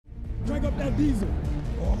Crank up that diesel.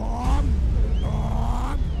 Sean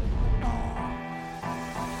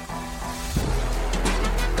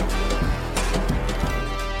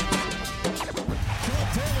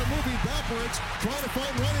Taylor moving backwards, trying to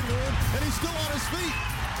find running room, and he's still on his feet.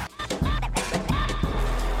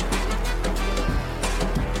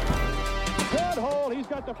 Good hold. He's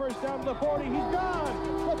got the first down to the 40. He's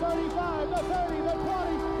gone. The 35, the 30, the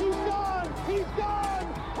 20. He's gone. He's gone.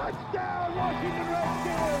 Touchdown, Washington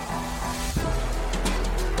Redskins.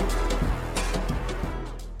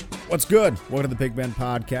 What's good? Welcome to the Pig Ben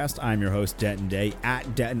Podcast. I'm your host, Denton Day. At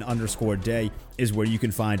Denton_Day is where you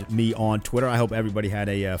can find me on Twitter. I hope everybody had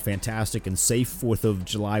a fantastic and safe 4th of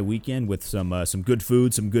July weekend with some good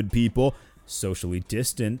food, some good people, socially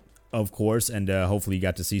distant, of course, and hopefully you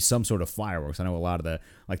got to see some sort of fireworks. I know a lot of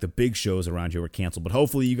the big shows around here were canceled, but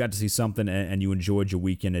hopefully you got to see something and you enjoyed your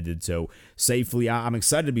weekend and did so safely. I'm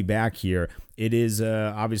excited to be back here. It is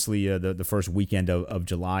obviously the first weekend of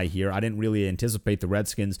July here. I didn't really anticipate the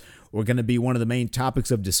Redskins were going to be one of the main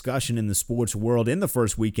topics of discussion in the sports world in the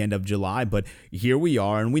first weekend of July, but here we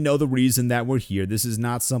are, and we know the reason that we're here. This is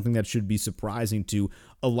not something that should be surprising to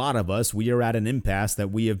a lot of us. We are at an impasse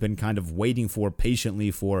that we have been kind of waiting for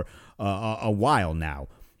patiently for a while now.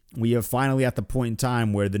 We are finally at the point in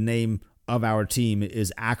time where the name of our team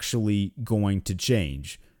is actually going to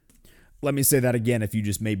change. Let me say that again if you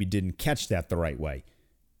just maybe didn't catch that the right way.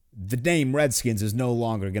 The name Redskins is no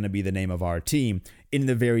longer going to be the name of our team in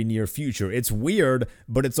the very near future. It's weird,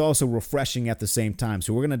 but it's also refreshing at the same time.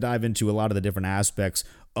 So we're going to dive into a lot of the different aspects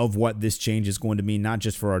of what this change is going to mean, not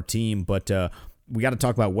just for our team, but we got to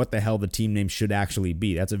talk about what the hell the team name should actually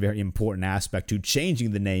be. That's a very important aspect to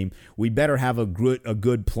changing the name. We better have a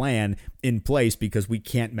good plan in place because we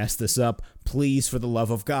can't mess this up. Please, for the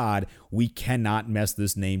love of God, we cannot mess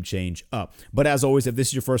this name change up. But as always, if this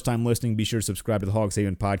is your first time listening, be sure to subscribe to the Hogs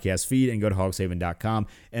Haven podcast feed and go to hogshaven.com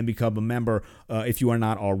and become a member if you are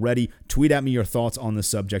not already. Tweet at me your thoughts on the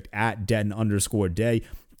subject at Denton_Day.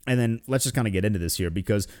 And then let's just kind of get into this here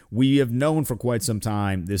because we have known for quite some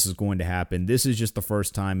time this is going to happen. This is just the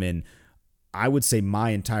first time in, I would say, my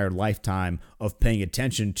entire lifetime of paying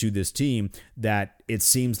attention to this team that it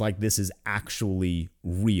seems like this is actually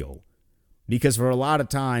real. Because for a lot of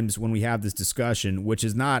times when we have this discussion, which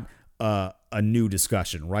is not a new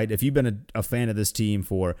discussion, right? If you've been a fan of this team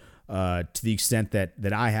for to the extent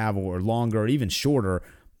that I have or longer or even shorter,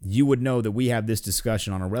 you would know that we have this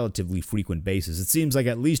discussion on a relatively frequent basis. It seems like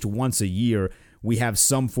at least once a year, we have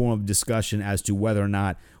some form of discussion as to whether or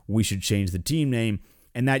not we should change the team name,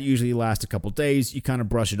 and that usually lasts a couple days. You kind of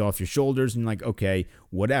brush it off your shoulders and you're like, okay,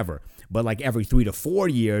 whatever. But like every 3 to 4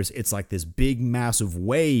 years, it's like this big, massive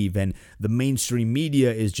wave, and the mainstream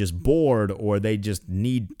media is just bored or they just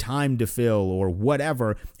need time to fill or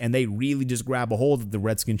whatever, and they really just grab a hold that the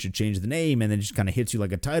Redskins should change the name, and then it just kind of hits you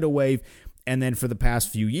like a tidal wave. And then for the past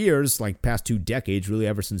few years, like past 2 decades, really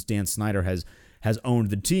ever since Dan Snyder has owned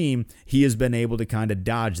the team, he has been able to kind of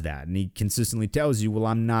dodge that. And he consistently tells you, well,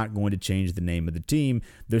 I'm not going to change the name of the team.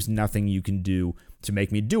 There's nothing you can do to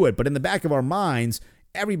make me do it. But in the back of our minds,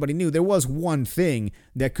 everybody knew there was one thing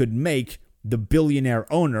that could make the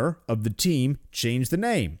billionaire owner of the team change the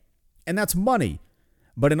name. And that's money.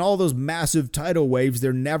 But in all those massive tidal waves,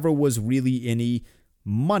 there never was really any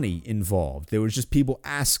money involved. There was just people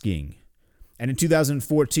asking. And in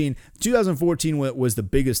 2014 was the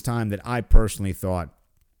biggest time that I personally thought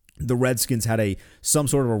the Redskins had some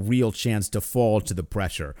sort of a real chance to fall to the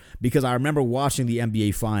pressure. Because I remember watching the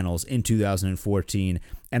NBA Finals in 2014,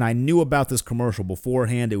 and I knew about this commercial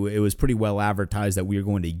beforehand. It was pretty well advertised that we were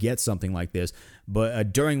going to get something like this.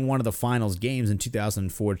 But during one of the Finals games in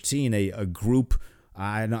 2014, a group,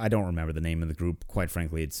 I don't remember the name of the group. Quite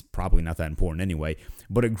frankly, it's probably not that important anyway.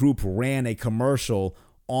 But a group ran a commercial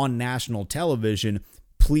on national television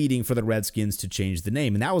pleading for the Redskins to change the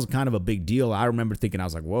name. And that was kind of a big deal. I remember thinking, I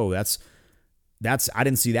was like, whoa, that's I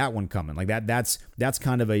didn't see that one coming. Like that's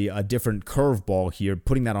kind of a different curveball here,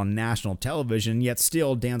 putting that on national television. Yet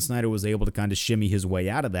still, Dan Snyder was able to kind of shimmy his way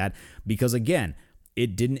out of that because, again,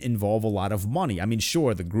 it didn't involve a lot of money. I mean,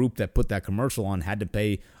 sure, the group that put that commercial on had to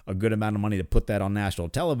pay a good amount of money to put that on national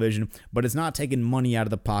television, but it's not taking money out of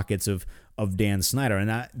the pockets of Dan Snyder.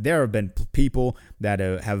 And there have been people that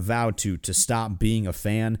have vowed to stop being a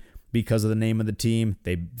fan because of the name of the team.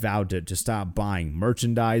 They vowed to stop buying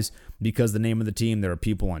merchandise because of the name of the team. There are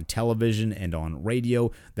people on television and on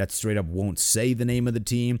radio that straight up won't say the name of the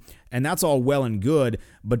team. And that's all well and good,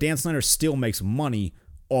 but Dan Snyder still makes money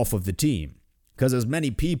off of the team. Because as many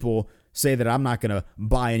people say that I'm not going to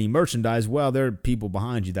buy any merchandise, well, there are people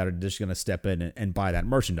behind you that are just going to step in and buy that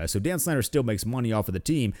merchandise. So Dan Snyder still makes money off of the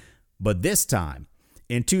team, but this time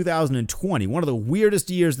in 2020, one of the weirdest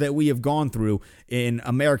years that we have gone through in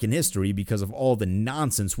American history because of all the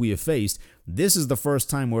nonsense we have faced, this is the first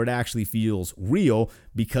time where it actually feels real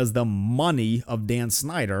because the money of Dan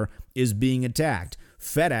Snyder is being attacked.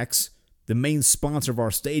 FedEx, the main sponsor of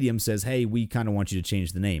our stadium, says, hey, we kind of want you to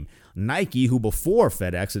change the name. Nike, who before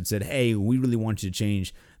FedEx had said, hey, we really want you to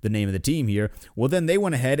change the name of the team here, well, then they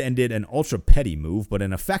went ahead and did an ultra petty move, but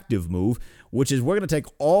an effective move, which is we're going to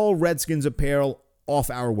take all Redskins apparel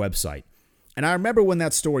off our website. And I remember when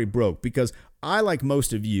that story broke because I, like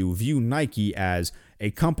most of you, view Nike as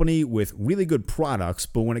a company with really good products,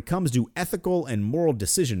 but when it comes to ethical and moral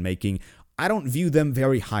decision making, I don't view them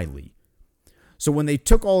very highly. So when they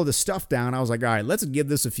took all of the stuff down, I was like, all right, let's give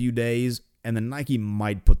this a few days, and then Nike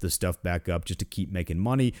might put this stuff back up just to keep making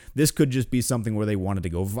money. This could just be something where they wanted to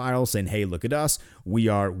go viral, saying, hey, look at us. We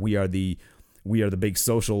are the big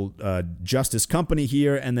social justice company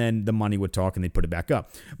here, and then the money would talk and they put it back up.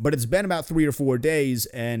 But it's been about 3 or 4 days,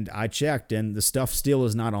 and I checked, and the stuff still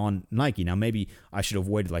is not on Nike. Now, maybe I should have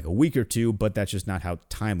waited like a week or two, but that's just not how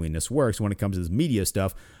timeliness works when it comes to this media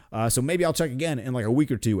stuff. So maybe I'll check again in like a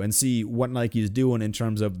week or two and see what Nike is doing in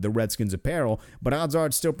terms of the Redskins apparel. But odds are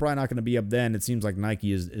it's still probably not going to be up then. It seems like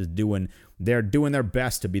Nike is doing their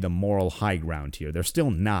best to be the moral high ground here. They're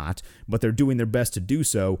still not, but they're doing their best to do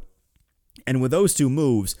so. And with those two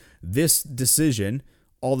moves, this decision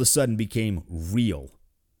all of a sudden became real.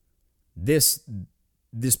 This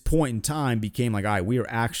point in time became like, all right, we are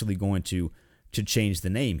actually going to change the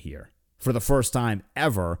name here. For the first time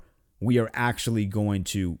ever, we're going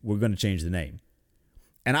to change the name.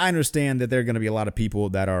 And I understand that there are going to be a lot of people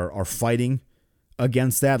that are fighting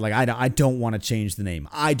against that. Like, I don't want to change the name.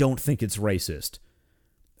 I don't think it's racist.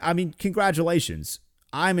 I mean, congratulations.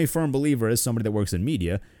 I'm a firm believer, as somebody that works in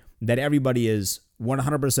media, that everybody is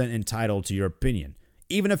 100% entitled to your opinion,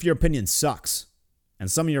 even if your opinion sucks. And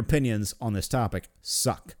some of your opinions on this topic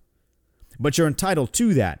suck. But you're entitled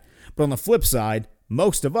to that. But on the flip side,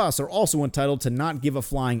 most of us are also entitled to not give a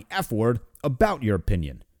flying F word about your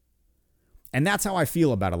opinion. And that's how I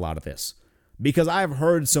feel about a lot of this. Because I've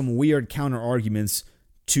heard some weird counter arguments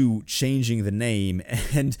to changing the name,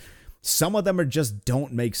 and some of them just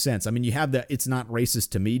don't make sense. I mean, you have the "it's not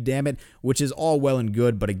racist to me, damn it," which is all well and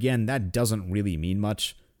good, but again, that doesn't really mean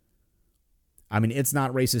much. I mean, it's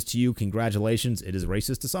not racist to you, congratulations, it is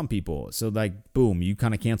racist to some people. So, like, boom, you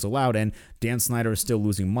kind of cancel out, and Dan Snyder is still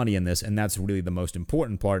losing money in this, and that's really the most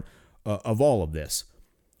important part of all of this.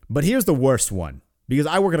 But here's the worst one, because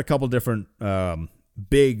I work at a couple different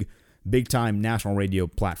big-time national radio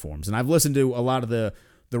platforms, and I've listened to a lot of the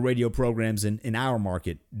radio programs in our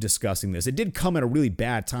market discussing this. It did come at a really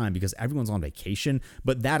bad time because everyone's on vacation,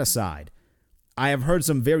 but that aside, I have heard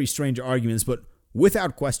some very strange arguments, but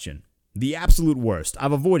without question, the absolute worst.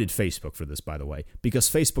 I've avoided Facebook for this, by the way, because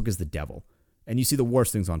Facebook is the devil, and you see the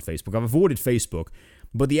worst things on Facebook. I've avoided Facebook,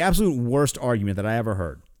 but the absolute worst argument that I ever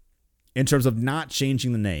heard in terms of not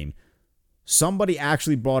changing the name, somebody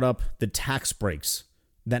actually brought up the tax breaks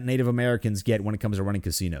that Native Americans get when it comes to running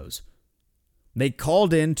casinos. They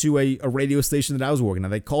called into a radio station that I was working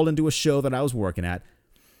at. They called into a show that I was working at.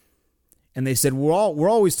 And they said, we're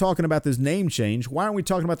always talking about this name change. Why aren't we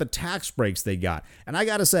talking about the tax breaks they got? And I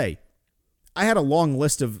got to say, I had a long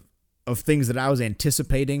list of things that I was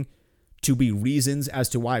anticipating to be reasons as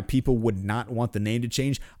to why people would not want the name to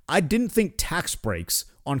change. I didn't think tax breaks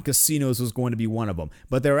on casinos was going to be one of them.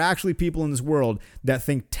 But there are actually people in this world that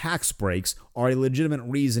think tax breaks are a legitimate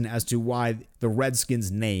reason as to why the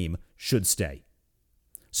Redskins name should stay.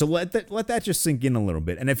 So let that just sink in a little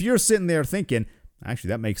bit. And if you're sitting there thinking, actually,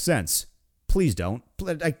 that makes sense, please don't.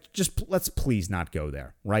 Let's please not go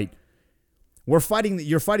there, right? You're fighting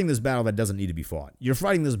this battle that doesn't need to be fought. You're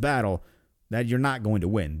fighting this battle that you're not going to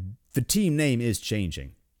win. The team name is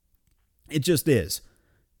changing. It just is.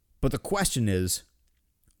 But the question is,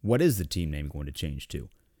 what is the team name going to change to?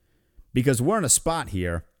 Because we're in a spot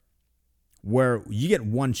here where you get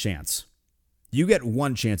one chance. You get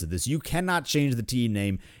one chance at this. You cannot change the team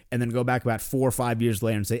name and then go back about 4 or 5 years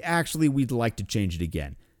later and say, actually, we'd like to change it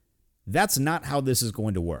again. That's not how this is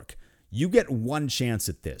going to work. You get one chance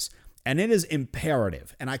at this. And it is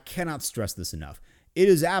imperative, and I cannot stress this enough, it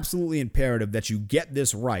is absolutely imperative that you get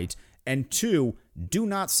this right, and 2, do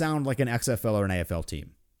not sound like an XFL or an AFL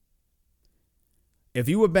team. If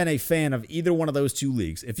you have been a fan of either one of those two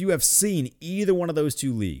leagues, if you have seen either one of those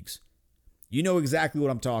two leagues, you know exactly what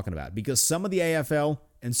I'm talking about, because some of the AFL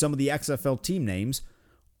and some of the XFL team names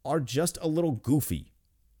are just a little goofy.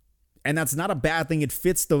 And that's not a bad thing. It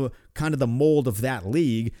fits the kind of the mold of that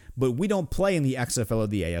league, but we don't play in the XFL or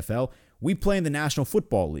the AFL. We play in the National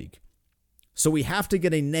Football League. So we have to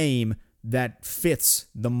get a name that fits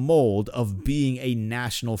the mold of being a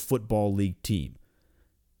National Football League team.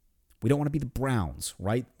 We don't want to be the Browns,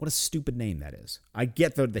 right? What a stupid name that is. I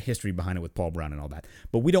get the history behind it with Paul Brown and all that,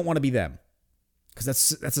 but we don't want to be them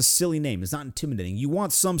because that's a silly name. It's not intimidating. You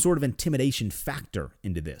want some sort of intimidation factor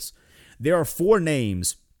into this. There are 4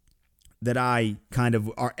 names that I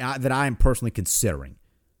am personally considering.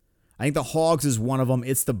 I think the Hogs is one of them.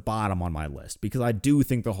 It's the bottom on my list because I do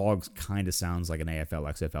think the Hogs kind of sounds like an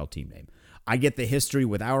AFL, XFL team name. I get the history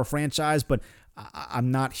with our franchise, but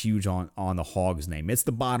I'm not huge on the Hogs name. It's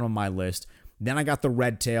the bottom of my list. Then I got the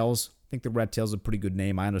Red Tails. I think the Red Tails is a pretty good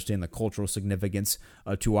name. I understand the cultural significance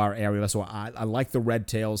to our area, so I like the Red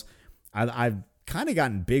Tails. I've kind of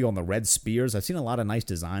gotten big on the Red Spears. I've seen a lot of nice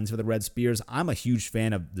designs for the Red Spears. I'm a huge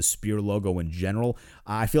fan of the Spear logo in general.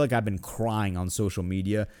 I feel like I've been crying on social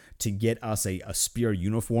media to get us a Spear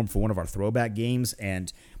uniform for one of our throwback games,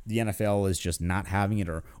 and the NFL is just not having it,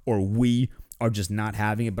 or we are just not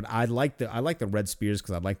having it. But I like the Red Spears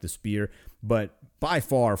because I like the Spear. But by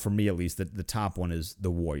far, for me at least, the top one is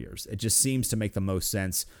the Warriors. It just seems to make the most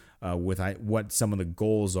sense with what some of the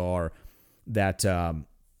goals are that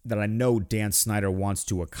I know Dan Snyder wants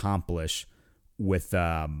to accomplish with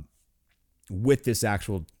this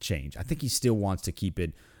actual change. I think he still wants to keep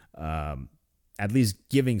it at least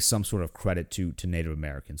giving some sort of credit to Native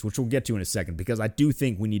Americans, which we'll get to in a second, because I do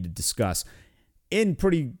think we need to discuss in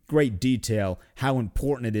pretty great detail how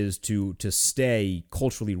important it is to stay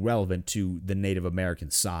culturally relevant to the Native American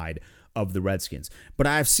side of the Redskins. But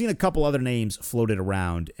I've seen a couple other names floated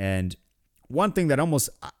around, and one thing that almost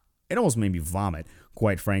made me vomit,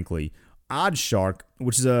 quite frankly. Oddshark,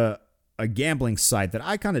 which is a gambling site that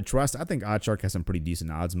I kind of trust. I think Oddshark has some pretty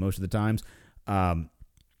decent odds most of the times.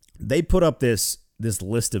 They put up this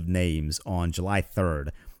list of names on July 3rd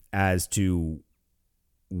as to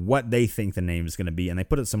what they think the name is going to be, and they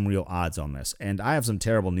put up some real odds on this. And I have some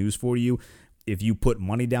terrible news for you. If you put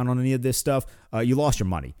money down on any of this stuff, you lost your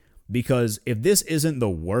money. Because if this isn't the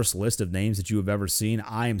worst list of names that you have ever seen,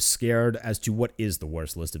 I am scared as to what is the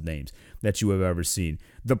worst list of names that you have ever seen.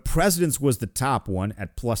 The Presidents was the top one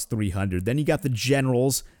at plus 300. Then you got the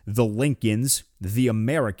Generals, the Lincolns, the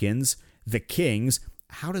Americans, the Kings.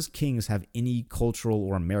 How does Kings have any cultural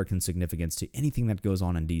or American significance to anything that goes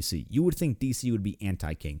on in D.C.? You would think D.C. would be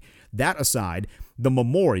anti-King. That aside, the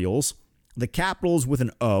Memorials, the Capitals with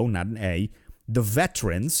an O, not an A, the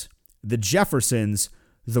Veterans, the Jeffersons,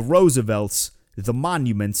 the Roosevelts, the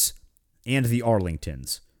Monuments, and the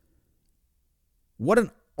Arlingtons. What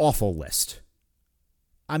an awful list.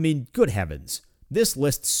 I mean, good heavens. This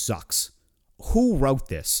list sucks. Who wrote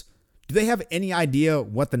this? Do they have any idea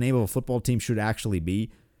what the name of a football team should actually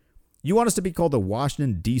be? You want us to be called the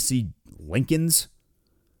Washington, D.C. Lincolns?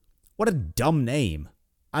 What a dumb name.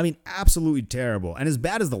 I mean, absolutely terrible. And as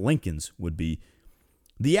bad as the Lincolns would be,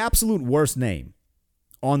 the absolute worst name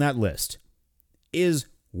on that list is,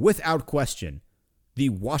 without question, the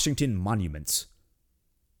Washington Monuments.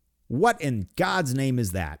 What in God's name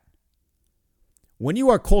is that? When you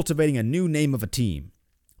are cultivating a new name of a team,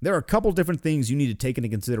 there are a couple different things you need to take into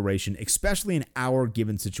consideration, especially in our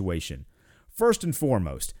given situation. First and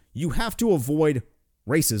foremost, you have to avoid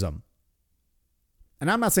racism.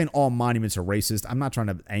 And I'm not saying all monuments are racist. I'm not trying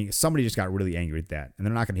to... Somebody just got really angry at that, and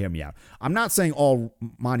they're not going to hear me out. I'm not saying all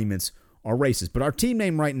monuments are racist, but our team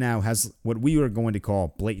name right now has what we are going to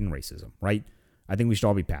call blatant racism, right? I think we should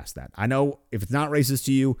all be past that. I know if it's not racist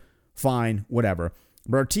to you, fine, whatever.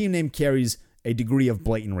 But our team name carries a degree of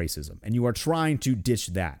blatant racism, and you are trying to ditch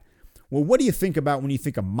that. Well, what do you think about when you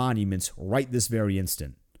think of monuments right this very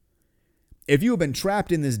instant? If you have been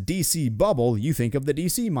trapped in this DC bubble, you think of the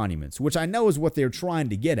DC monuments, which I know is what they're trying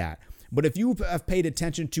to get at. But if you have paid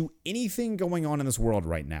attention to anything going on in this world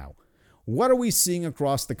right now, what are we seeing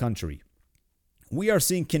across the country? We are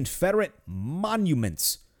seeing Confederate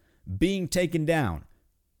monuments being taken down.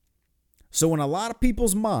 So in a lot of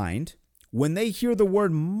people's mind, when they hear the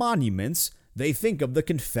word monuments, they think of the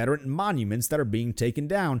Confederate monuments that are being taken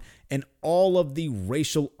down and all of the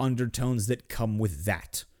racial undertones that come with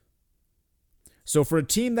that. So for a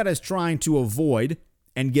team that is trying to avoid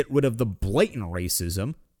and get rid of the blatant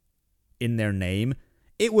racism in their name,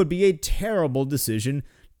 it would be a terrible decision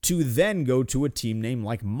to then go to a team name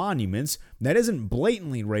like Monuments that isn't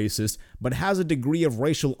blatantly racist, but has a degree of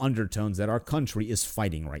racial undertones that our country is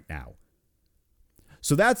fighting right now.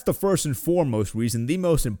 So that's the first and foremost reason, the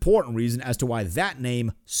most important reason as to why that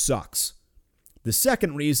name sucks. The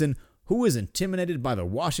second reason, who is intimidated by the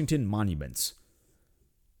Washington Monuments?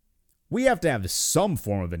 We have to have some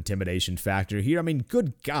form of intimidation factor here. I mean,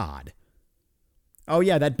 good God. Oh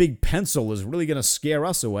yeah, that big pencil is really going to scare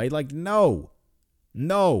us away. Like, no.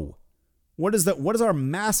 What is our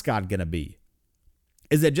mascot going to be?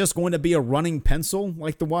 Is it just going to be a running pencil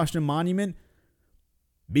like the Washington Monument?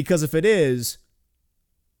 Because if it is,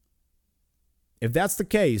 if that's the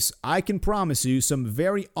case, I can promise you some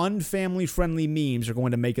very unfamily-friendly memes are going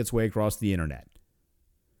to make its way across the internet.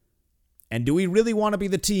 And do we really want to be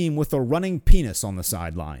the team with a running penis on the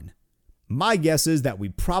sideline? My guess is that we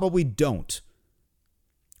probably don't.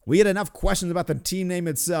 We had enough questions about the team name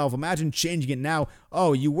itself. Imagine changing it now.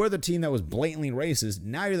 Oh, you were the team that was blatantly racist.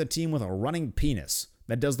 Now you're the team with a running penis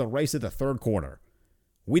that does the race at the third quarter.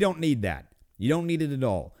 We don't need that. You don't need it at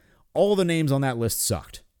all. All the names on that list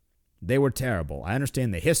sucked. They were terrible. I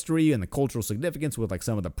understand the history and the cultural significance with like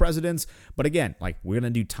some of the presidents. But again, like we're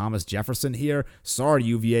going to do Thomas Jefferson here. Sorry,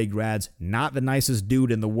 UVA grads. Not the nicest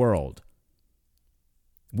dude in the world.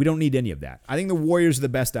 We don't need any of that. I think the Warriors are the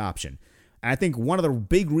best option. And I think one of the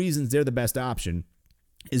big reasons they're the best option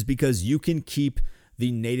is because you can keep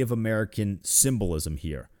the Native American symbolism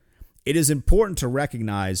here. It is important to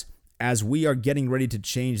recognize as we are getting ready to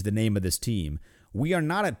change the name of this team, we are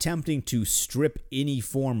not attempting to strip any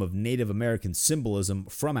form of Native American symbolism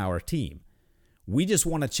from our team. We just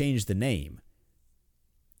want to change the name.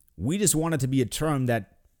 We just want it to be a term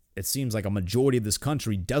that it seems like a majority of this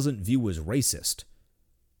country doesn't view as racist.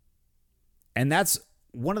 And that's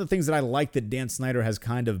one of the things that I like that Dan Snyder has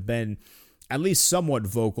kind of been at least somewhat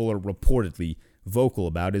vocal or reportedly vocal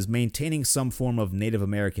about is maintaining some form of Native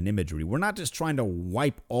American imagery. We're not just trying to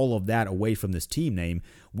wipe all of that away from this team name.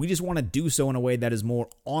 We just want to do so in a way that is more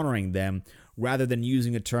honoring them rather than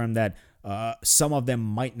using a term that some of them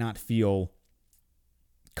might not feel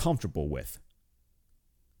comfortable with.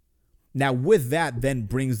 Now, with that then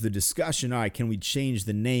brings the discussion, all right, can we change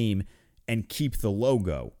the name and keep the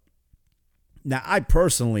logo? Now,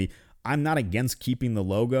 I'm not against keeping the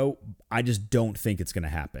logo. I just don't think it's going to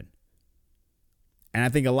happen. And I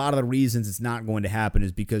think a lot of the reasons it's not going to happen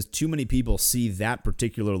is because too many people see that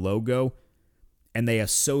particular logo and they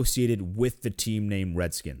associate it with the team name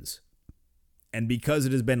Redskins. And because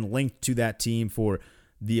it has been linked to that team for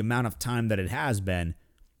the amount of time that it has been,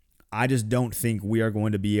 I just don't think we are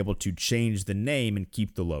going to be able to change the name and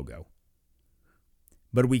keep the logo.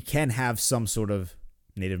 But we can have some sort of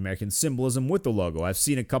Native American symbolism with the logo. I've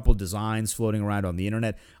seen a couple designs floating around on the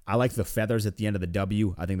internet. I like the feathers at the end of the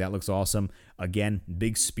W. I think that looks awesome. Again,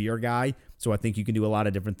 big spear guy, so I think you can do a lot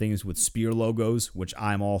of different things with spear logos, which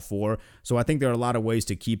I'm all for. So I think there are a lot of ways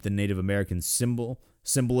to keep the Native American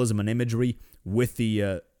symbolism and imagery with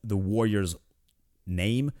the Warriors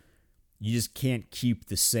name. You just can't keep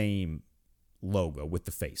the same logo with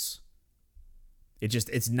the face.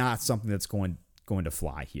 It's not something that's going to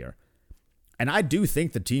fly here. And I do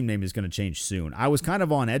think the team name is going to change soon. I was kind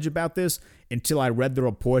of on edge about this until I read the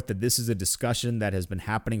report that this is a discussion that has been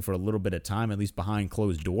happening for a little bit of time, at least behind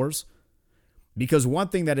closed doors. Because one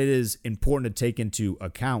thing that it is important to take into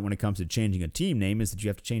account when it comes to changing a team name is that you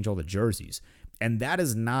have to change all the jerseys. And that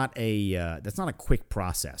is not that's not a quick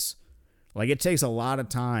process. Like, it takes a lot of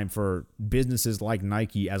time for businesses like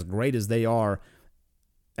Nike, as great as they are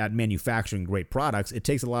at manufacturing great products, it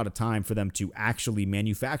takes a lot of time for them to actually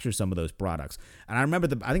manufacture some of those products. And I remember,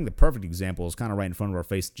 I think the perfect example is kind of right in front of our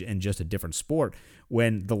face in just a different sport.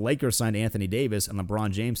 When the Lakers signed Anthony Davis and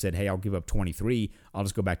LeBron James said, hey, I'll give up 23, I'll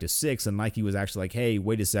just go back to 6. And Nike was actually like, hey,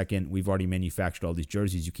 wait a second, we've already manufactured all these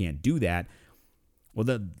jerseys, you can't do that. Well,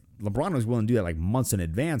 LeBron was willing to do that like months in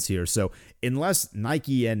advance here. So unless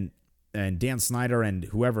Nike and Dan Snyder and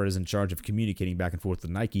whoever is in charge of communicating back and forth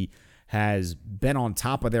with Nike has been on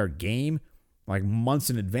top of their game like months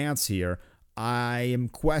in advance here, I am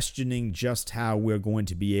questioning just how we're going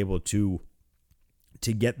to be able to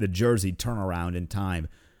get the jersey turnaround in time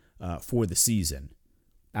for the season.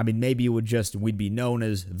 I mean, maybe we'd be known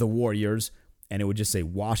as the Warriors and it would just say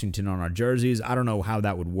Washington on our jerseys. I don't know how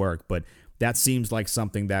that would work, but that seems like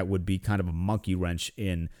something that would be kind of a monkey wrench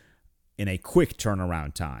in a quick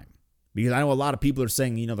turnaround time. Because I know a lot of people are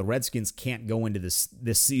saying, the Redskins can't go into this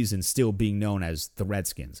season still being known as the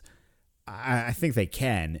Redskins. I think they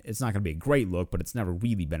can. It's not going to be a great look, but it's never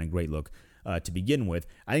really been a great look to begin with.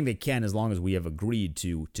 I think they can as long as we have agreed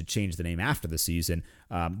to change the name after the season.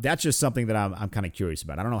 That's just something that I'm kind of curious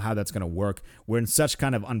about. I don't know how that's going to work. We're in such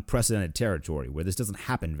kind of unprecedented territory where this doesn't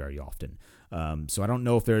happen very often. So I don't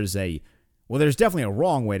know if there's there's definitely a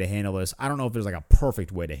wrong way to handle this. I don't know if there's like a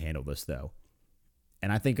perfect way to handle this, though.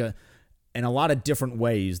 And I think in a lot of different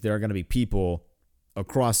ways, there are going to be people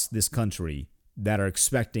across this country that are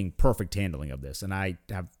expecting perfect handling of this. And I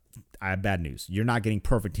have bad news. You're not getting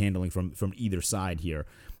perfect handling from either side here,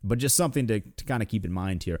 but just something to kind of keep in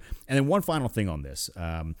mind here. And then one final thing on this.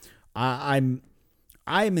 I am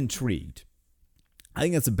intrigued I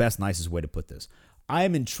think that's the best, nicest way to put this. I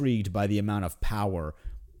am intrigued by the amount of power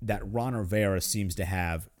that Ron Rivera seems to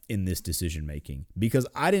have in this decision making, because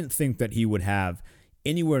I didn't think that he would have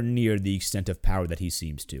anywhere near the extent of power that he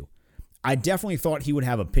seems to. I definitely thought he would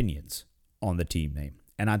have opinions on the team name,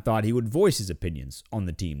 and I thought he would voice his opinions on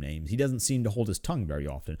the team names. He doesn't seem to hold his tongue very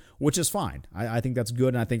often, which is fine. I think that's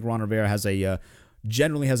good, and I think Ron Rivera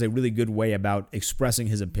generally has a really good way about expressing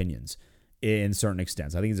his opinions in certain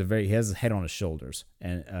extents. I think he has his head on his shoulders,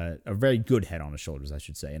 and a very good head on his shoulders, I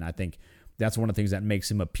should say. And I think that's one of the things that makes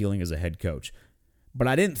him appealing as a head coach. But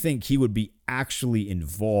I didn't think he would be actually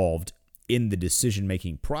involved in the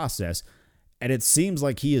decision-making process, and it seems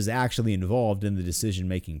like he is actually involved in the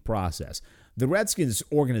decision-making process. The Redskins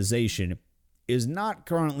organization is not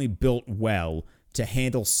currently built well to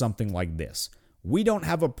handle something like this. We don't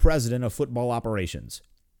have a president of football operations.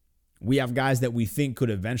 We have guys that we think could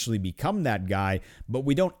eventually become that guy, but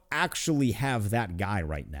we don't actually have that guy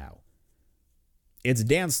right now. It's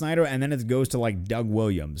Dan Snyder, and then it goes to like Doug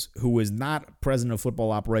Williams, who is not president of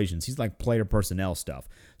football operations. He's like player personnel stuff.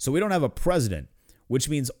 So we don't have a president, which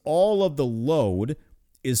means all of the load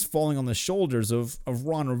is falling on the shoulders of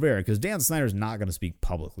Ron Rivera, because Dan Snyder is not going to speak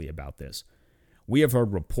publicly about this. We have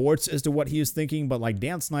heard reports as to what he is thinking, but like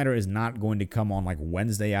Dan Snyder is not going to come on like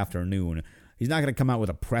Wednesday afternoon. He's not going to come out with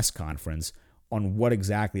a press conference on what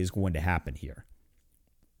exactly is going to happen here.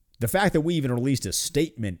 The fact that we even released a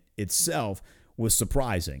statement itself was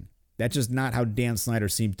surprising. That's just not how Dan Snyder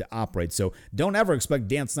seems to operate. So don't ever expect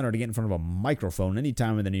Dan Snyder to get in front of a microphone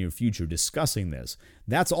anytime in the near future discussing this.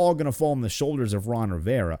 That's all going to fall on the shoulders of Ron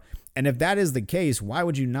Rivera. And if that is the case, why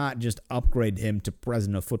would you not just upgrade him to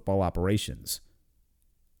president of football operations?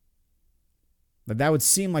 That would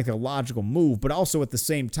seem like a logical move, but also at the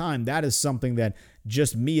same time, that is something that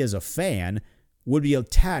just me as a fan would be a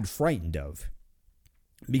tad frightened of.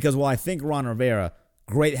 Because while I think Ron Rivera,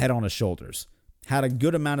 great head on his shoulders, had a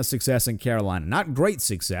good amount of success in Carolina. Not great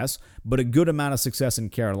success, but a good amount of success in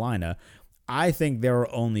Carolina. I think there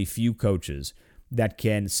are only few coaches that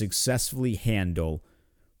can successfully handle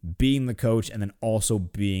being the coach and then also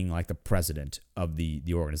being like the president of the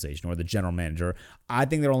organization or the general manager. I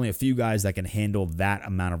think there are only a few guys that can handle that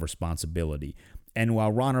amount of responsibility. And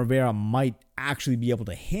while Ron Rivera might actually be able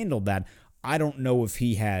to handle that, I don't know if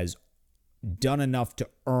he has done enough to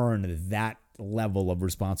earn that level of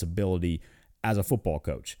responsibility as a football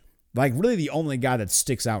coach. Like, really the only guy that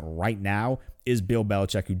sticks out right now is Bill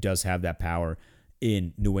Belichick, who does have that power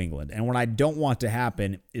in New England. And what I don't want to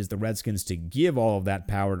happen is the Redskins to give all of that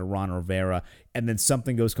power to Ron Rivera and then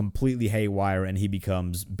something goes completely haywire and he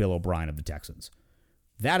becomes Bill O'Brien of the Texans.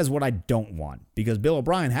 That is what I don't want, because Bill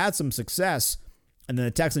O'Brien had some success and then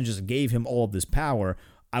the Texans just gave him all of this power.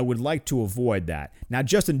 I would like to avoid that. Now,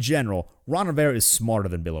 just in general, Ron Rivera is smarter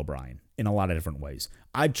than Bill O'Brien in a lot of different ways.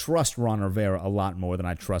 I trust Ron Rivera a lot more than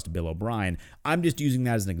I trust Bill O'Brien. I'm just using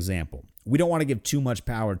that as an example. We don't want to give too much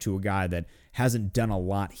power to a guy that hasn't done a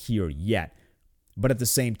lot here yet. But at the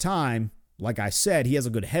same time, like I said, he has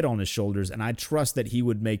a good head on his shoulders, and I trust that he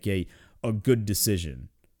would make a good decision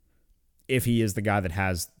if he is the guy that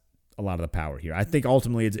has a lot of the power here. I think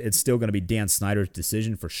ultimately it's still going to be Dan Snyder's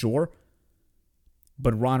decision for sure.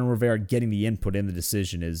 But Ron Rivera getting the input in the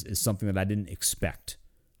decision is something that I didn't expect.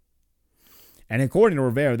 And according to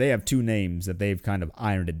Rivera, they have two names that they've kind of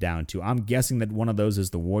ironed it down to. I'm guessing that one of those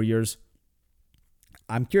is the Warriors.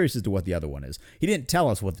 I'm curious as to what the other one is. He didn't tell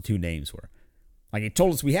us what the two names were. Like, he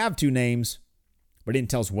told us we have two names, but he didn't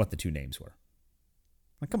tell us what the two names were.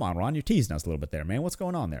 Like, come on, Ron, you're teasing us a little bit there, man. What's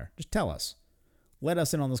going on there? Just tell us. Let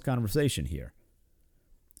us in on this conversation here.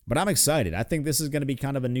 But I'm excited. I think this is going to be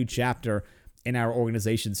kind of a new chapter in our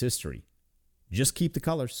organization's history. Just keep the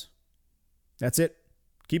colors. That's it.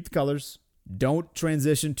 Keep the colors. Don't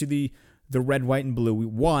transition to the red, white, and blue.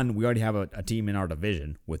 We already have a team in our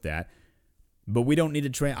division with that. But we don't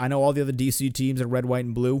need to I know all the other DC teams are red, white,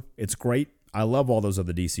 and blue. It's great. I love all those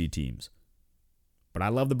other DC teams. But I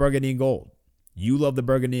love the burgundy and gold. You love the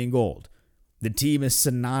burgundy and gold. The team is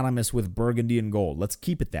synonymous with burgundy and gold. Let's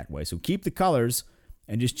keep it that way. So keep the colors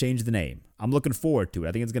and just change the name. I'm looking forward to it.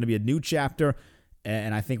 I think it's going to be a new chapter,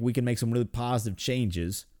 and I think we can make some really positive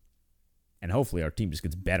changes. And hopefully our team just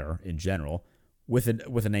gets better in general with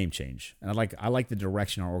a name change. And I like the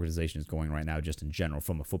direction our organization is going right now, just in general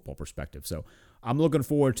from a football perspective. So I'm looking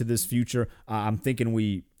forward to this future. I'm thinking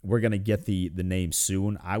we're going to get the name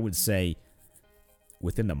soon. I would say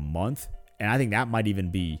within the month, and I think that might even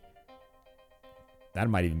be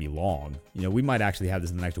long. You know, we might actually have this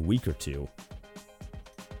in the next week or two.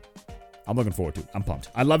 I'm looking forward to it. I'm pumped.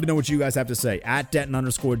 I'd love to know what you guys have to say. At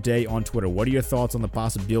Denton_Day on Twitter. What are your thoughts on the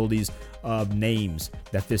possibilities of names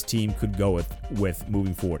that this team could go with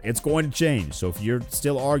moving forward? It's going to change. So if you're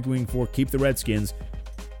still arguing for keep the Redskins,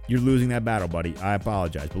 you're losing that battle, buddy. I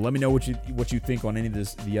apologize. But let me know what you think on any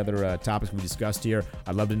of the other topics we discussed here.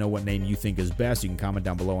 I'd love to know what name you think is best. You can comment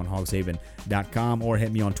down below on hogshaven.com or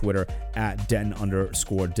hit me on Twitter at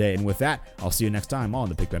Denton_Day. And with that, I'll see you next time on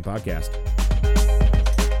the Pigpen Podcast.